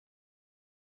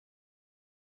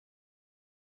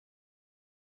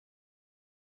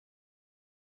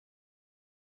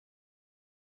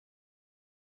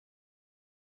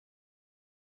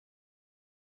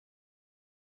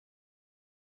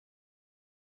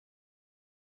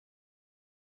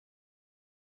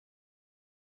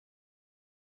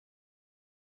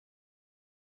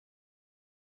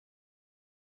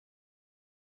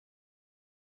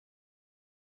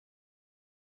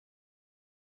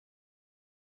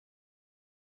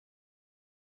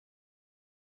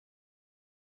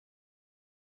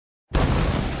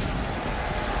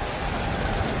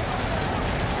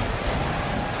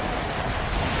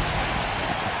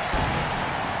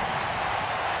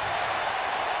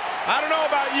I don't know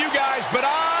about you guys, but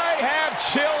I have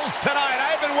chills tonight.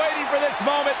 I've been waiting for this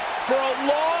moment for a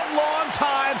long, long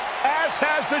time, as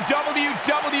has the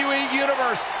WWE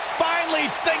Universe. Finally,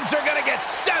 things are going to get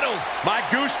settled. My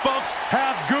goosebumps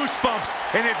have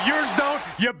goosebumps, and if yours don't,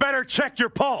 you better check your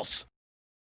pulse.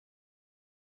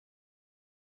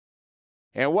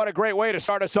 And what a great way to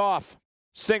start us off.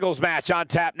 Singles match on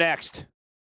tap next.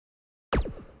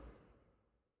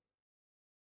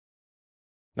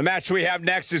 The match we have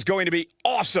next is going to be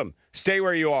awesome. Stay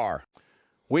where you are.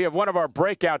 We have one of our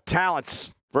breakout talents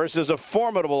versus a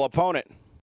formidable opponent.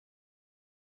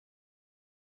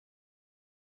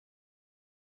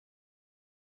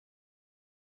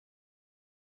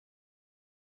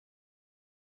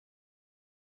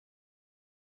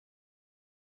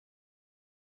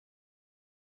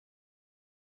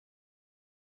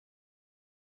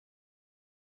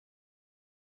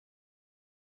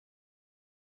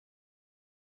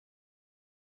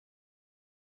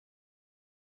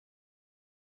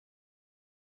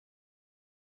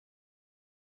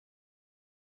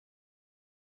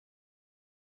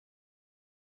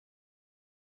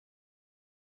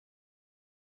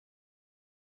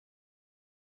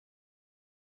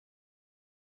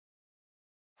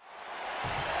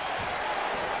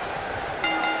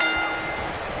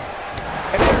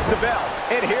 The bell,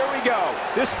 and here we go.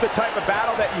 This is the type of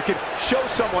battle that you can show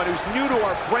someone who's new to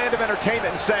our brand of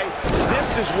entertainment and say, this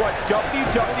is what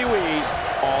WWE's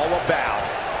all about.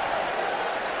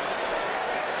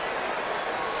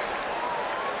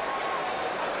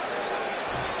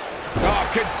 Oh,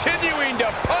 continuing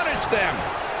to punish them.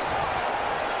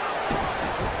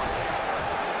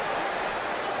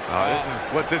 Oh,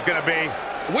 what's this gonna be?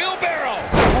 Wheelbarrow.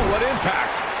 Oh, what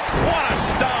impact. What a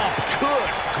stomp. Good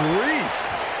grief.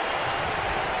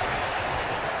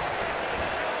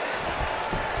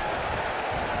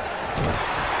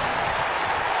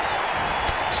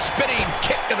 Spinning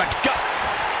kick to the gut.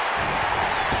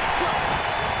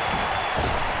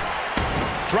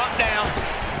 Drop down.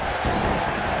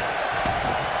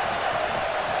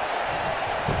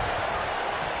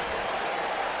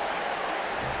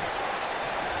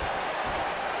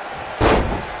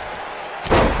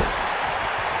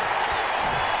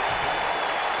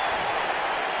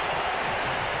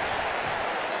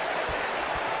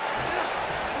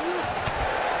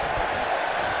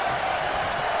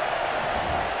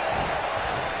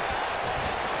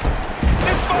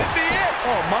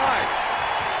 Oh, my.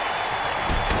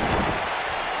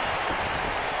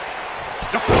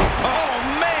 Oh,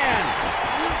 man.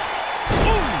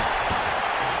 Ooh.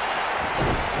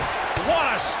 What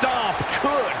a stomp.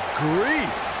 Good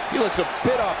grief. He looks a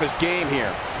bit off his game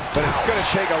here, but it's going to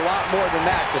take a lot more than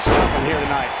that to stop him here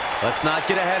tonight. Let's not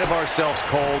get ahead of ourselves,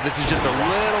 Cole. This is just a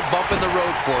little bump in the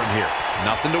road for him here.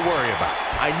 Nothing to worry about.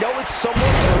 I know it's somewhat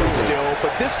early still,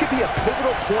 but this could be a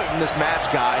pivotal point in this match,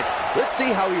 guys. Let's see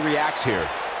how he reacts here.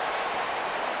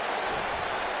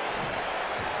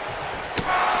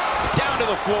 Down to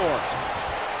the floor.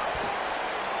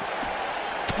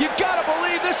 You've got to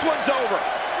believe this one's over.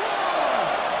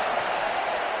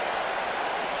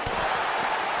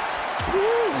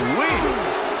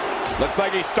 Looks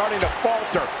like he's starting to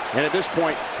falter. And at this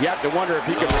point, you have to wonder if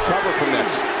he can recover from this.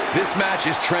 This match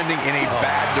is trending in a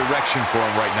bad direction for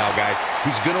him right now, guys.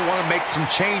 He's going to want to make some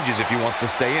changes if he wants to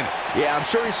stay in it. Yeah, I'm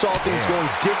sure he saw things going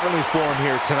differently for him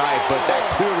here tonight, but that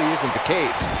clearly isn't the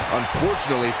case,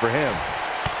 unfortunately for him.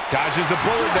 Dodges a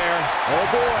bullet there. Oh,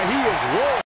 boy, he is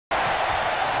rolling.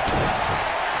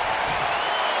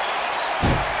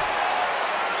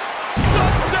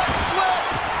 Sunset flip.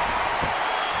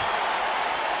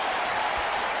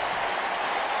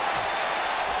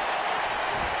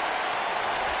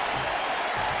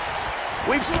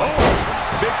 We've scored.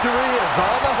 Victory is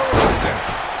on the horizon.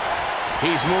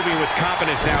 He's moving with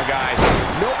confidence now, guys.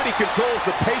 Nobody controls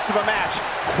the pace of a match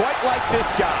quite like this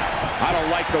guy. I don't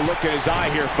like the look in his eye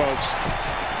here, folks.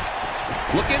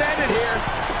 Looking at it here.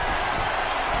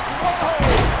 Whoa!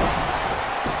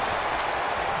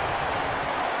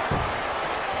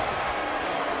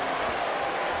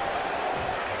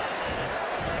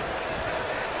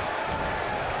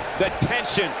 The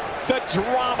tension, the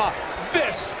drama.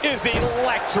 This is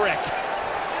electric.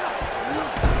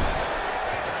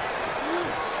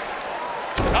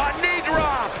 A knee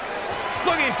drop.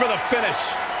 Looking for the finish.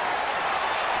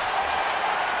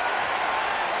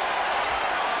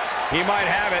 He might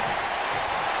have it.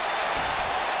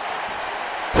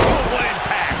 Oh, what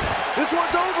impact. This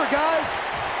one's over, guys.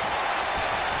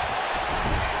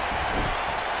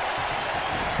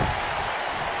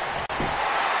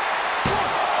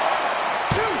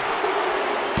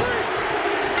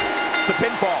 The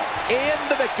pinfall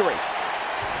and the victory.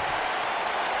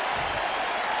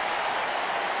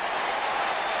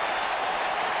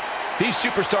 These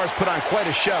superstars put on quite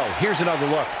a show. Here's another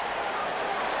look.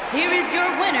 Here is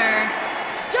your winner,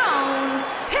 Stone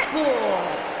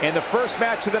Pitbull. And the first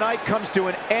match of the night comes to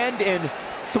an end in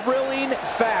thrilling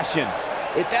fashion.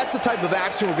 If that's the type of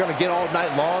action we're going to get all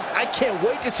night long, I can't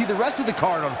wait to see the rest of the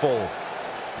card unfold.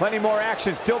 Plenty more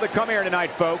action still to come here tonight,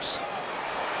 folks.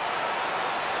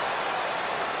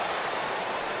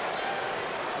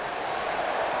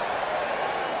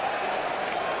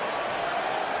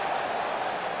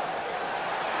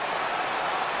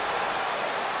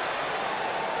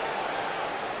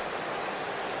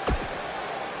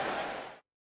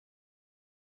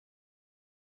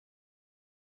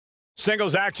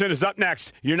 Singles action is up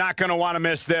next. You're not going to want to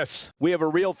miss this. We have a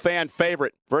real fan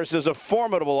favorite versus a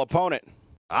formidable opponent.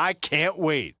 I can't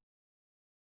wait.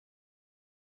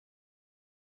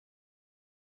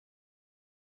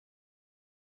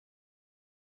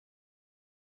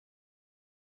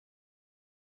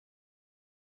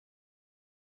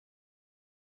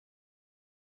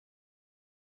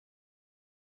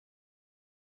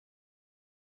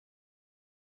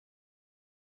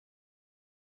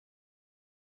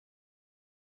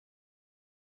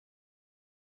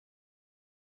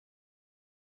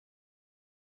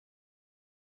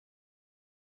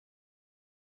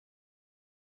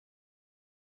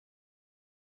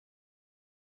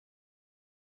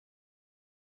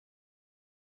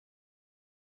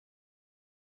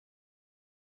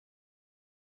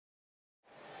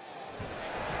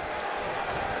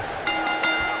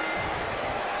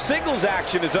 Singles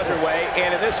action is underway,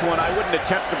 and in this one, I wouldn't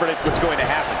attempt to predict what's going to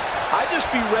happen. I'd just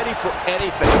be ready for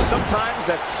anything. Sometimes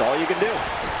that's all you can do.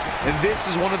 And this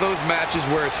is one of those matches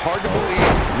where it's hard to believe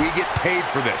we get paid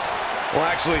for this. Well,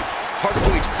 actually, hard to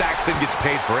believe Saxton gets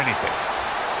paid for anything.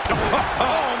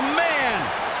 Oh, man!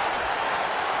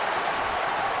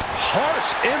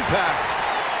 Harsh impact.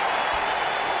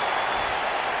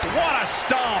 What a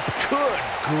stomp. Good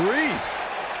grief.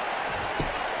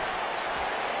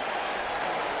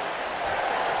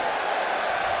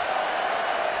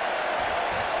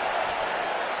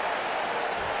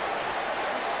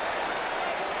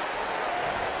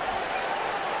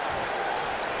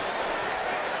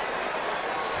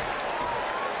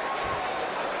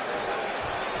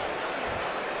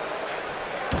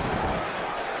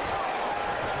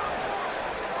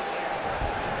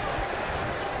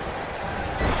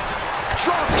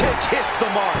 Hits the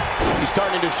mark. He's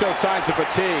starting to show signs of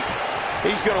fatigue.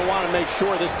 He's going to want to make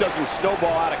sure this doesn't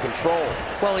snowball out of control.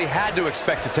 Well, he had to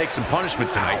expect to take some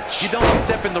punishment tonight. You don't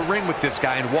step in the ring with this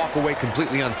guy and walk away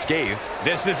completely unscathed.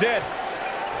 This is it.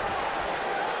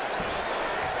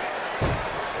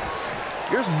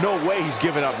 There's no way he's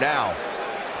giving up now.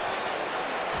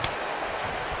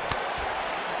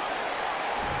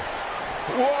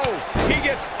 Whoa, he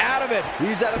gets out of it.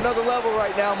 He's at another level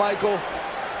right now, Michael.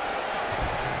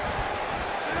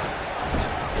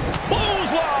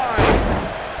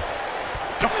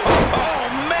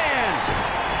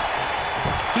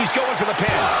 He's going for the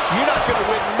pin. You're not going to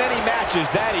win many matches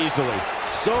that easily.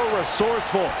 So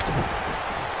resourceful.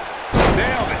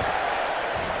 Nailed it.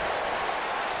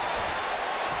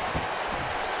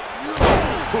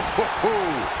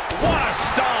 What a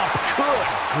stomp. Good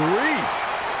grief.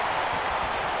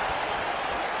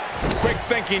 Quick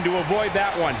thinking to avoid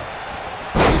that one.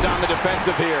 He's on the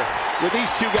defensive here. With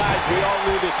these two guys, we all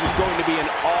knew this was going to be an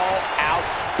all-out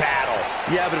battle.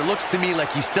 Yeah, but it looks to me like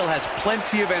he still has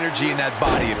plenty of energy in that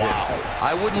body of his.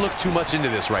 I wouldn't look too much into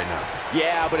this right now.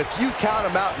 Yeah, but if you count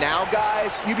him out now,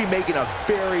 guys, you'd be making a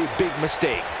very big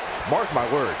mistake. Mark my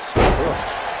words. Oh,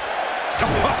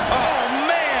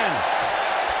 man!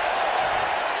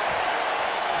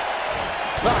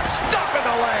 Stuck in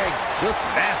the leg. Just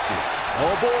nasty.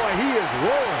 Oh, boy, he is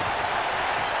rolling.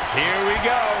 Here we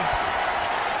go.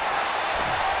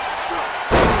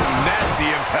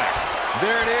 Nasty impact.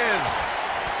 There it is.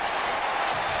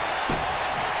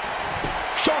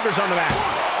 Shoulders on the mat.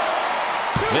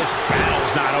 This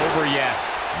battle's not over yet.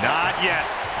 Not yet.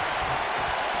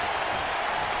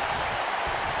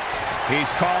 He's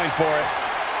calling for it.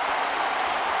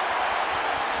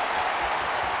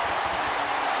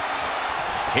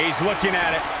 He's looking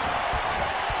at it.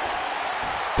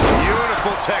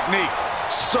 Beautiful technique.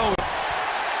 So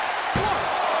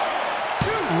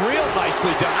real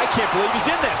nicely done. I can't believe he's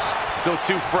in this. still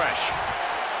too fresh.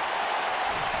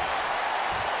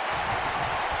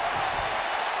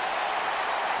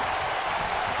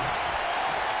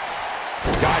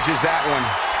 Dodges that one.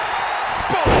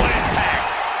 Boom! Impact.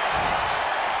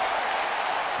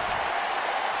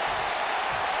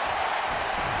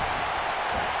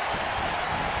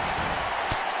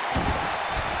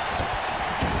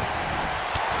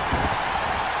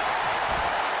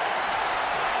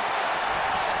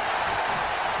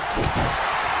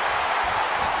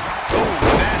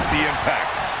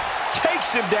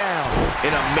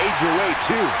 in a major way,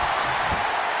 too.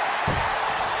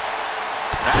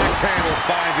 Axe handle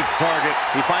finds its target.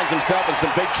 He finds himself in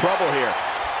some big trouble here.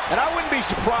 And I wouldn't be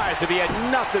surprised if he had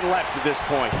nothing left at this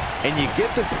point. And you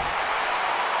get the...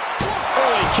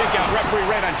 Early kick out. Referee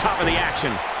right on top of the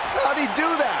action. How'd he do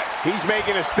that? He's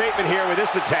making a statement here with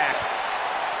this attack.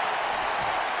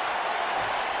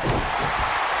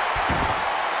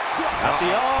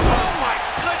 Oh, my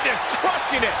goodness.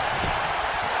 Crushing it.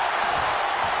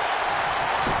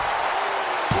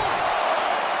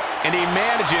 And he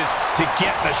manages to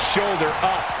get the shoulder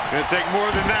up. Gonna take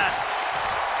more than that.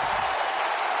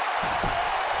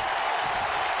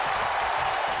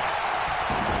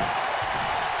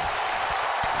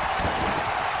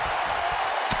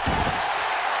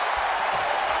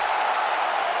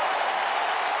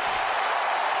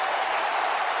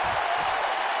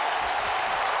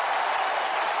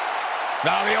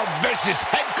 Now the old vicious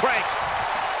head crank.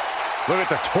 Look at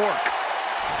the torque.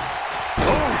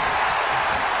 Oof.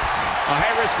 A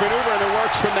high-risk maneuver that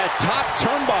works from that top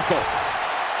turnbuckle.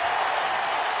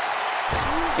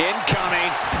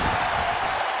 Incoming.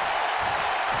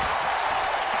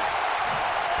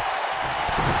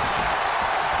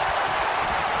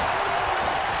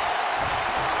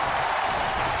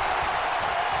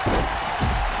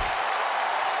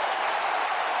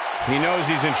 He knows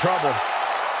he's in trouble.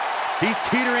 He's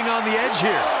teetering on the edge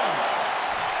here.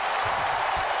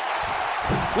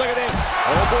 Look at this.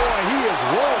 Oh, boy, he is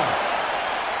rolling.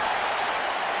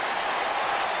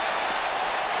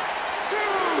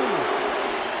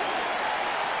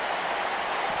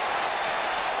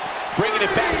 Bringing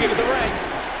it back into the ring.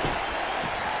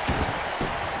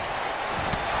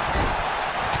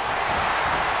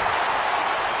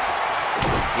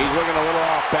 He's looking a little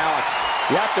off balance.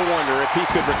 You have to wonder if he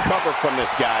could recover from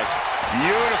this, guys.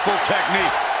 Beautiful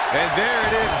technique. And there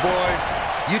it is, boys.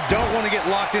 You don't want to get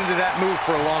locked into that move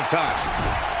for a long time.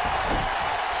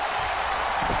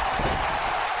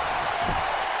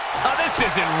 Oh, this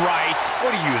isn't right.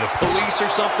 What are you, the police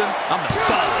or something? I'm the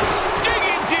fellas.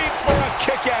 Digging deep for a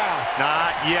kick out.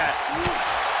 Not yet.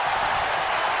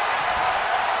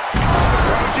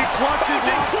 He clutches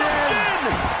in.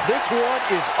 This one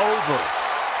is over.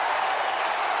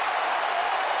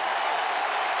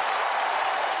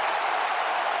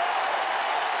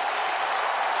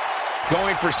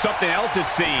 Going for something else, it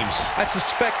seems. I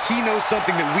suspect he knows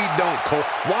something that we don't, Cole.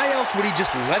 Why else would he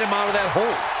just let him out of that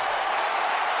hole?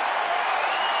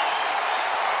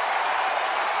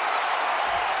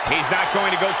 He's not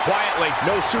going to go quietly.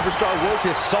 No superstar worth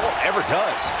his salt ever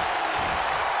does.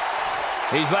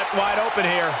 He's left wide open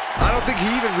here. I don't think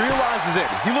he even realizes it.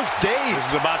 He looks dazed. This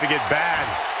is about to get bad.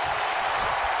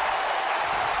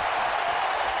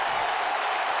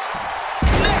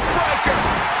 Neck breaker.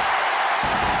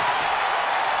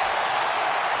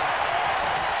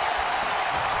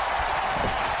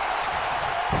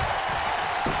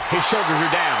 His shoulders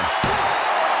are down.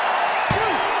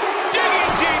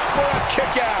 Digging deep for a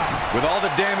kick out. With all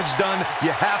the damage done,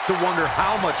 you have to wonder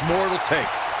how much more it'll take.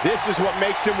 This is what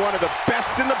makes him one of the best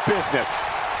in the business.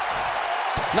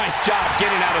 Nice job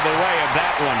getting out of the way of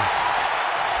that one.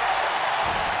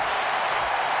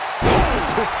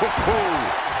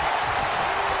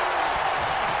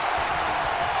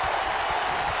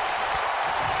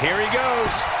 Here he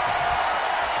goes.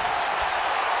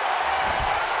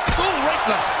 Ooh, right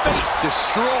in the face.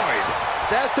 Destroyed.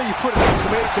 That's how you put an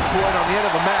exclamation point on the end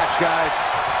of a match, guys.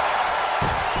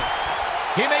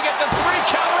 He may get the 3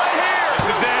 count right here.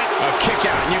 This is it. A kick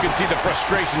out, and you can see the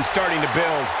frustration starting to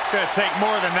build. It's going to take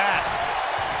more than that.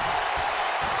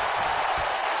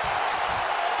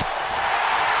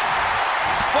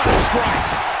 What a strike.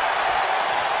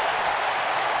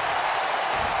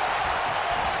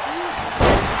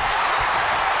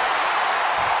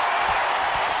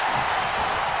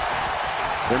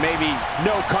 There may be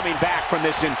no coming back from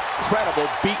this incredible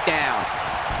beatdown.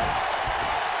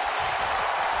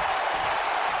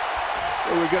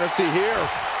 What are we going to see here?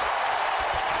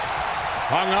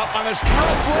 Hung up on the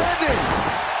stroke landing.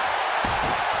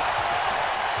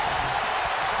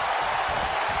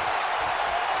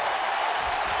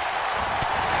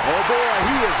 Oh, boy,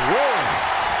 he is rolling.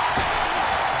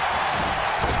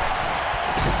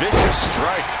 Vicious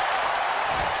strike.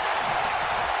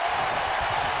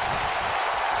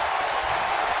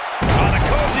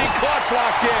 Clutch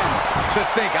locked in. To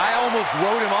think, I almost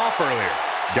wrote him off earlier.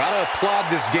 Gotta applaud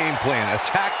this game plan.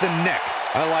 Attack the neck.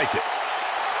 I like it.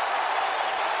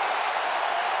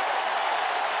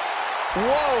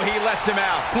 Whoa, he lets him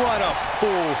out. What a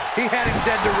fool. He had him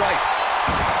dead to rights.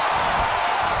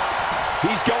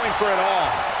 He's going for it all.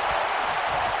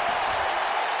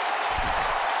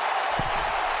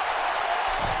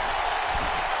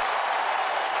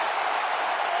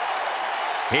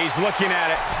 He's looking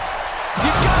at it. You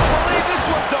gotta believe this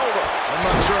one's over. I'm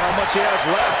not sure how much he has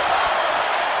left.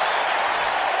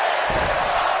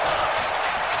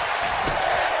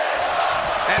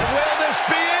 And will this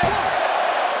be it?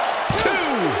 2.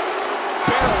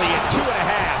 Barely at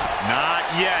 2.5. Not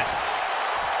yet.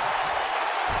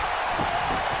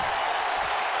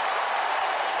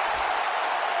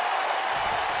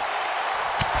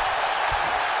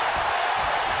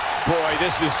 Boy,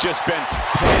 this has just been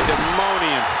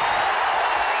pandemonium.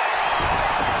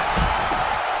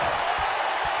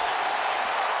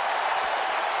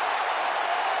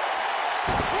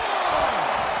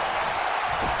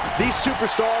 These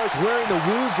superstars wearing the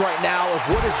wounds right now of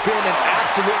what has been an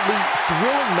absolutely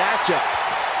thrilling matchup.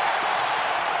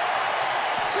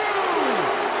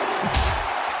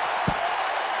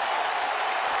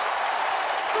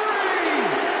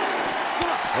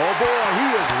 Oh boy, he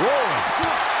is rolling.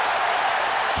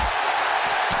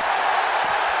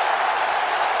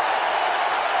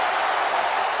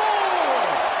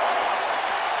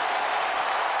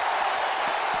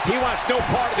 He wants no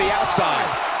part of the outside.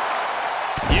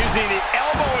 Using the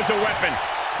elbow as a weapon.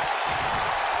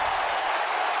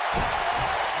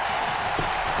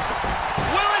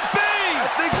 Will it be? I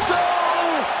think so.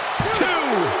 2.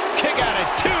 Kick out at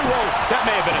 2 roll. That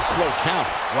may have been a slow count.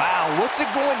 Wow, what's it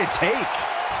going to take?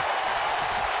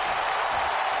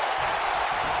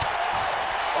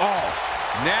 Oh,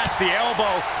 nasty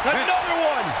elbow. Another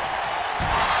one.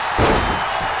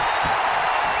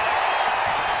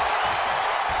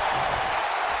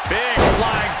 Big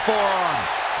flying forearm.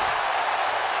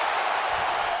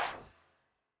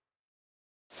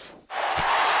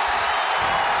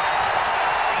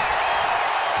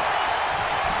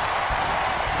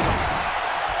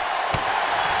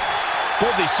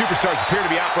 Both these superstars appear to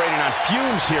be operating on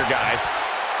fumes here, guys.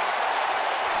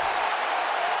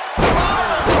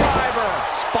 Driver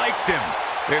spiked him.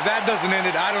 If that doesn't end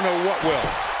it, I don't know what will.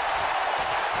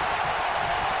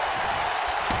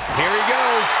 Here he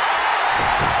goes.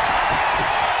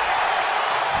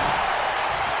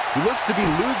 He looks to be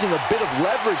losing a bit of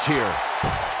leverage here.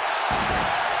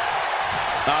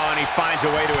 Oh, and he finds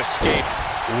a way to escape.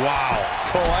 Wow.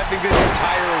 Cole, I think this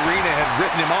entire arena had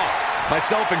written him off,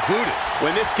 myself included.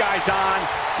 When this guy's on,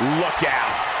 look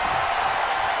out.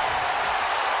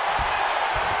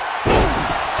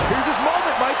 Here's his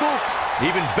moment, Michael.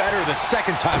 Even better the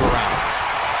second time around.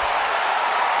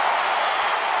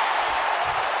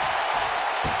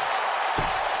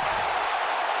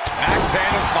 Axe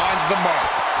handle finds the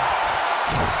mark.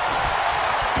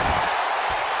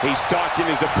 He's stalking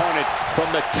his opponent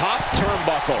from the top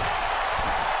turnbuckle.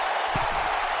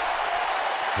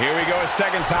 Here we go a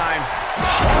second time.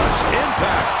 Harsh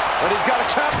impact. But he's got to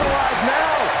capitalize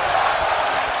now.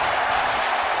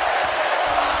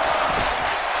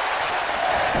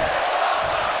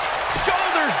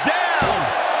 Shoulders down.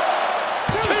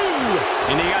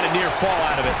 2. And he got a near fall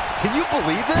out of it. Can you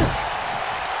believe this?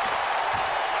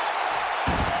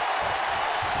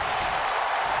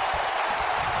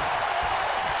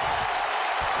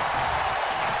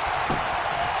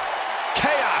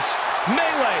 Chaos,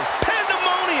 melee,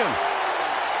 pandemonium.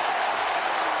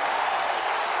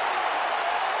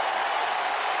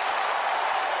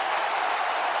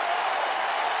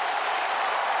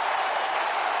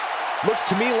 Looks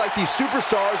to me like these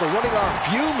superstars are running on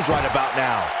fumes right about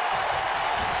now.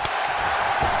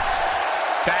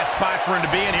 Bad spot for him to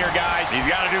be in here, guys. He's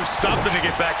got to do something to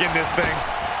get back in this thing.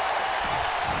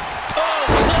 Oh,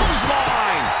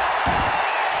 clothesline.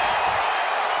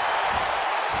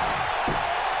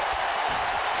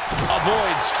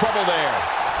 Avoids trouble there.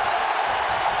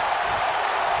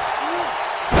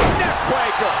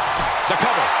 Neckbreaker. The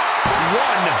cover.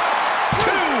 1, 2.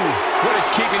 What is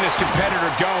keeping this competitor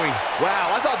going?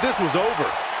 Wow, I thought this was over.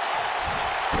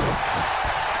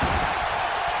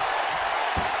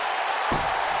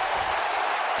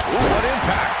 Ooh, what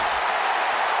impact.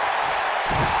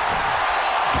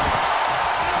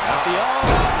 Oh,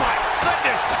 my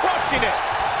goodness, crushing it.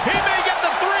 He may get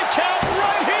the 3 count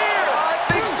right here. I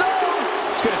think so.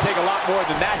 It's going to take a lot more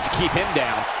than that to keep him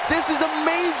down. This is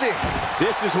amazing.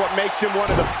 This is what makes him one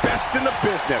of the best in the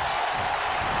business.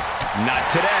 Not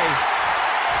today.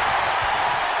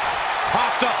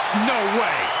 Popped up. No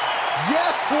way.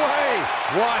 Yes way.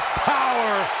 What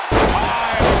power.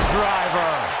 Pile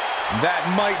driver. That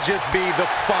might just be the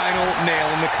final nail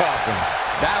in the coffin.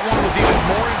 That one was even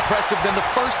more impressive than the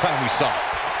first time we saw it.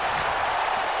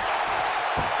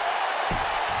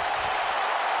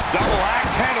 Double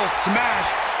axe handle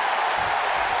smash.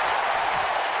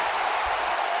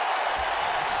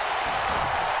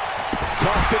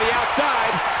 Toss to the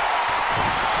outside.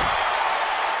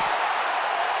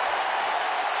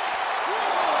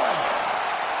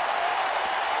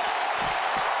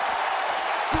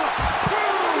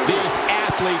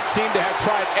 athletes seem to have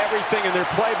tried everything in their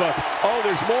playbook. Oh,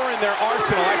 there's more in their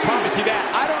arsenal, I promise you that.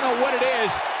 I don't know what it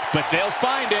is, but they'll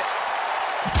find it.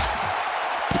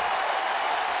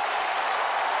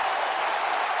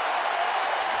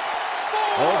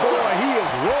 Oh, boy, he is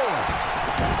rolling.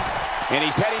 And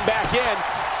he's heading back in.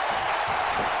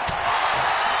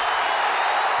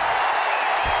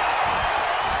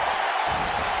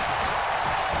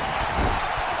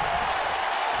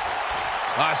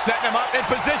 Setting him up in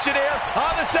position here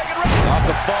on the second round. Not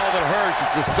the fall that hurts,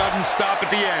 it's the sudden stop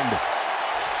at the end.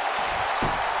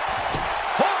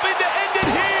 Hoping to end it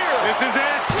here. This is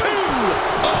it. 2.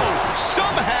 Oh,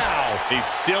 somehow. He's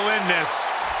still in this.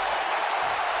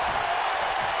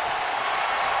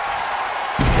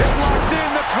 It's locked in,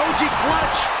 the Koji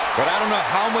clutch. But I don't know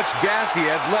how much gas he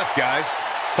has left, guys.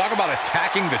 Talk about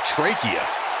attacking the trachea.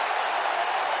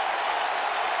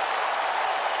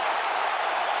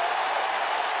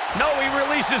 No, he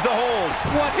releases the hold.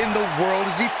 What in the world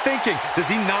is he thinking? Does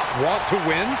he not want to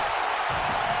win?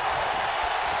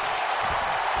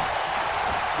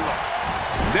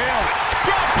 Nailed it.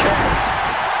 Drop kick.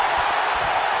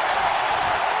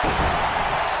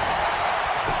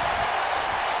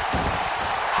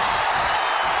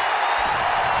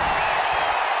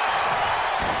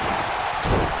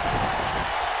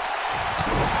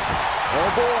 Oh,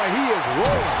 boy, he is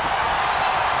rolling.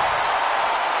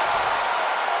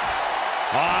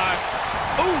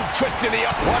 Ooh, twist to the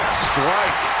up. What a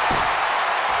strike.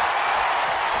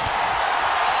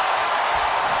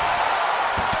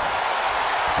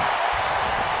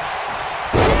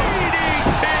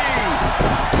 DDT.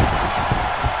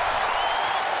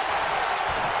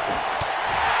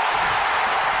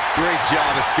 Great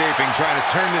job escaping, trying to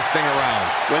turn this thing around.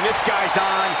 When this guy's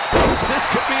on, this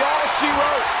could be all she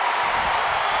wrote.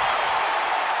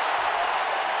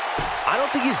 I don't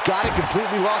think he's got it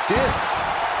completely locked in.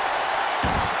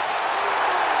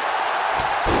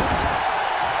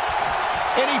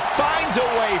 And he finds a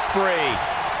way free.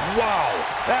 Wow,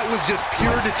 that was just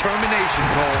pure determination,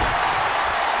 Cole.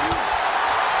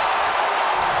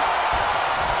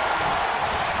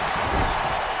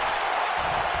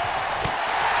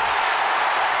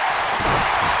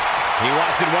 He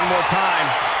wants it one more time.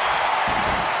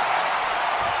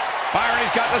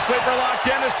 Byron's got the sleeper locked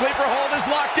in. The sleeper hold is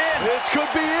locked in. This could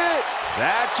be it.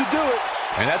 That should do it.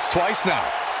 And that's twice now.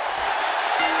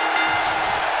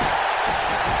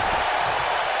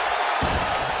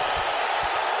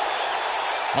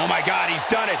 Oh, my God, he's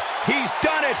done it. He's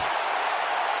done it.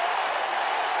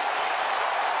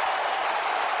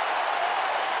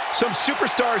 Some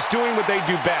superstars doing what they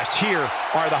do best. Here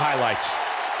are the highlights.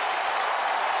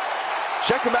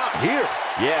 Check him out here.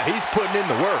 Yeah, he's putting in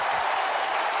the work.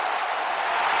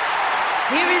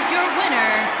 Here is your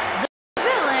winner, the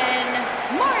villain,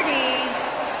 Marty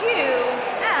Scurll.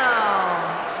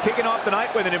 Kicking off the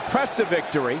night with an impressive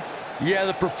victory. Yeah,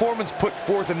 the performance put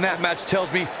forth in that match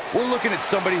tells me we're looking at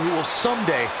somebody who will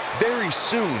someday, very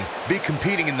soon, be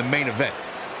competing in the main event.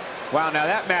 Wow, now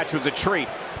that match was a treat.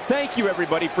 Thank you,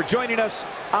 everybody, for joining us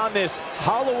on this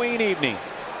Halloween evening.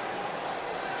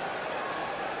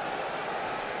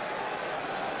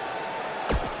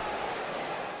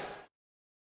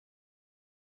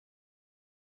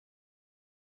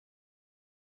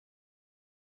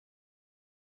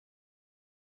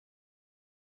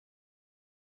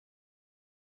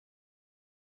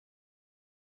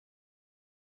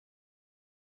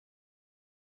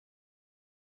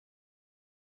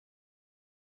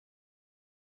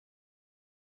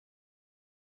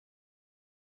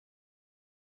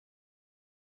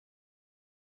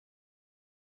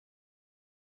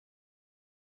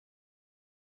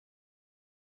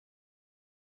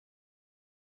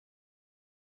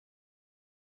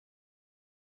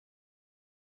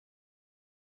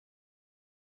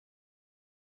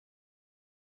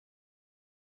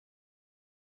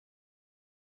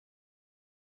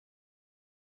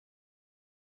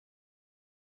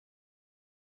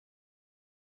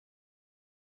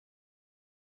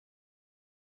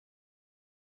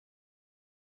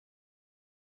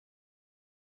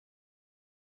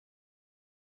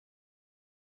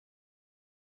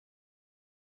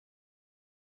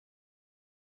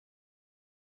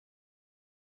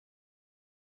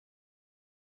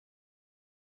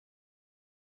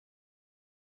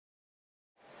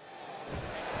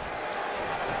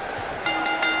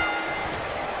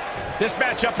 This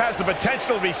matchup has the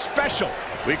potential to be special.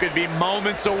 We could be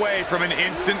moments away from an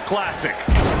instant classic.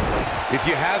 If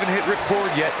you haven't hit record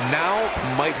yet, now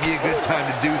might be a good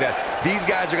time to do that. These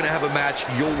guys are going to have a match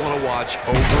you'll want to watch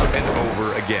over and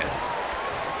over again.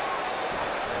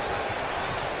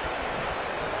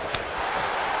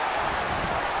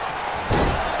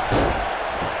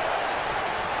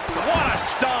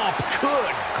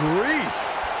 grief.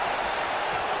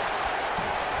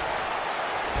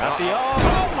 Got the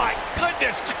oh my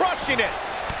goodness, crushing it.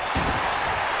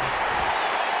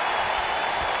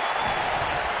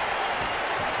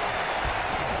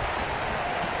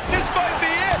 This might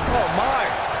be it. Oh my.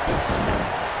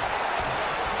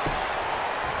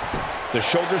 The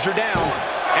shoulders are down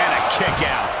and a kick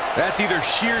out. That's either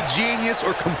sheer genius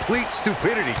or complete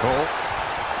stupidity, Cole.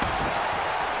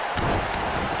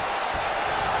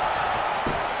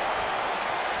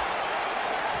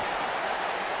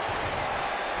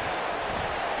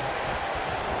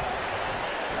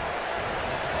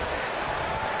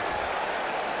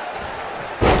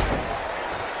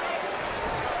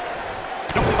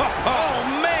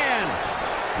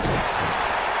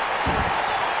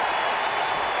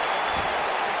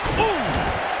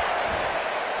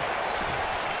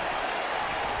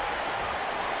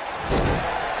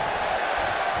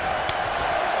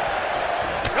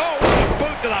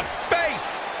 To the face.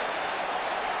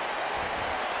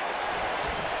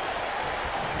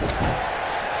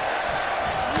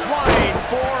 Flying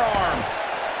forearm.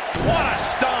 What a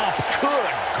stomp.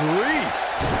 Good grief.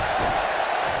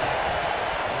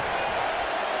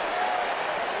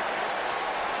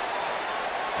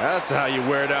 That's how you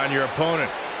wear down your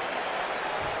opponent.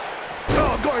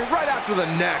 Oh, going right after the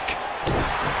neck.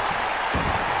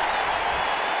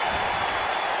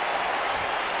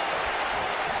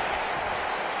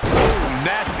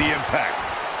 Nasty impact.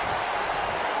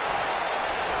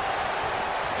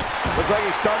 Looks like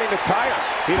he's starting to tire.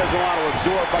 He doesn't want to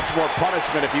absorb much more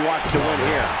punishment if he wants to win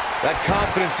here. That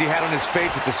confidence he had on his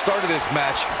face at the start of this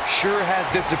match sure has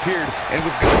disappeared, and with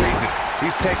good reason.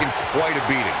 He's taken quite a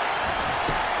beating.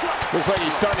 Looks like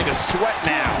he's starting to sweat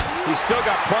now. He's still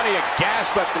got plenty of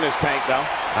gas left in his tank, though.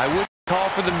 I wouldn't call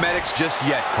for the medics just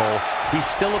yet, Cole. He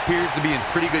still appears to be in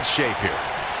pretty good shape here.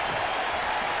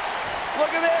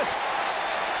 Look at this.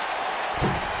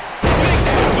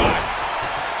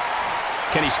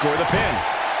 Can he score the pin?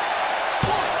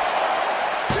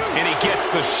 And he gets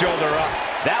the shoulder up.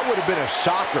 That would have been a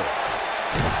shocker.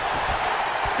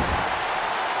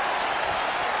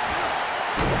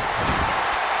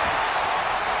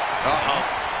 Uh-oh.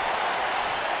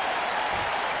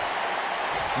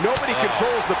 Nobody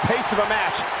controls the pace of a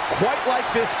match quite like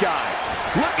this guy.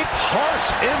 Look at harsh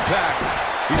impact.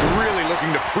 He's really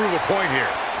looking to prove a point here.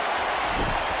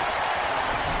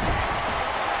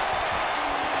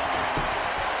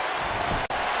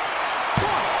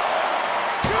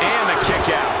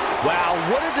 Wow,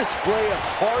 what a display of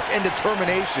heart and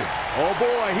determination. Oh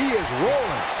boy, he is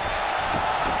rolling.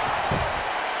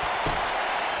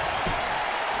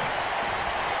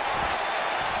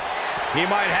 He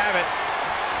might have it.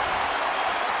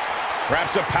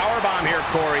 Perhaps a powerbomb here,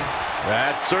 Corey.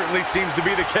 That certainly seems to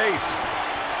be the case.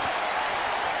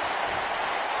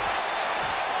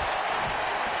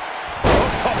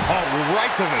 Oh,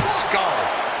 right to the skull.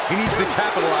 He needs to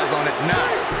capitalize on it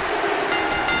now.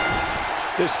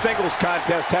 This singles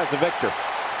contest has the victor.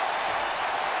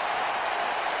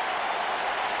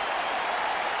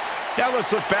 Now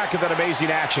let's look back at that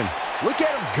amazing action. Look at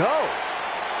him go.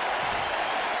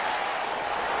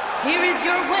 Here is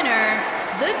your winner,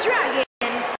 the Dragon.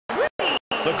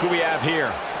 Look who we have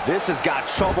here. This has got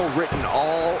trouble written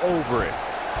all over it.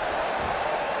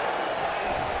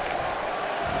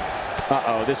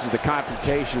 Uh-oh, this is the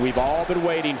confrontation we've all been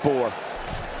waiting for.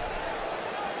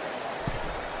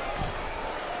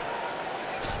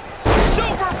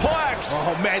 Superplex!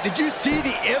 Oh, man, did you see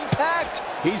the impact?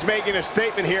 He's making a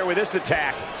statement here with this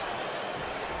attack.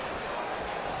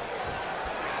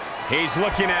 He's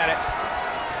looking at it.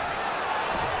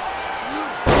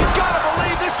 You gotta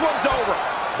believe this one's over.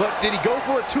 But did he go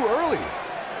for it too early?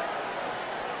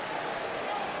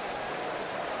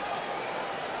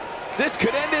 This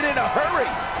could end it in a hurry.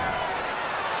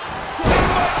 This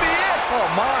might be it. Oh,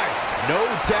 my. No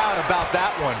doubt about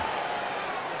that one.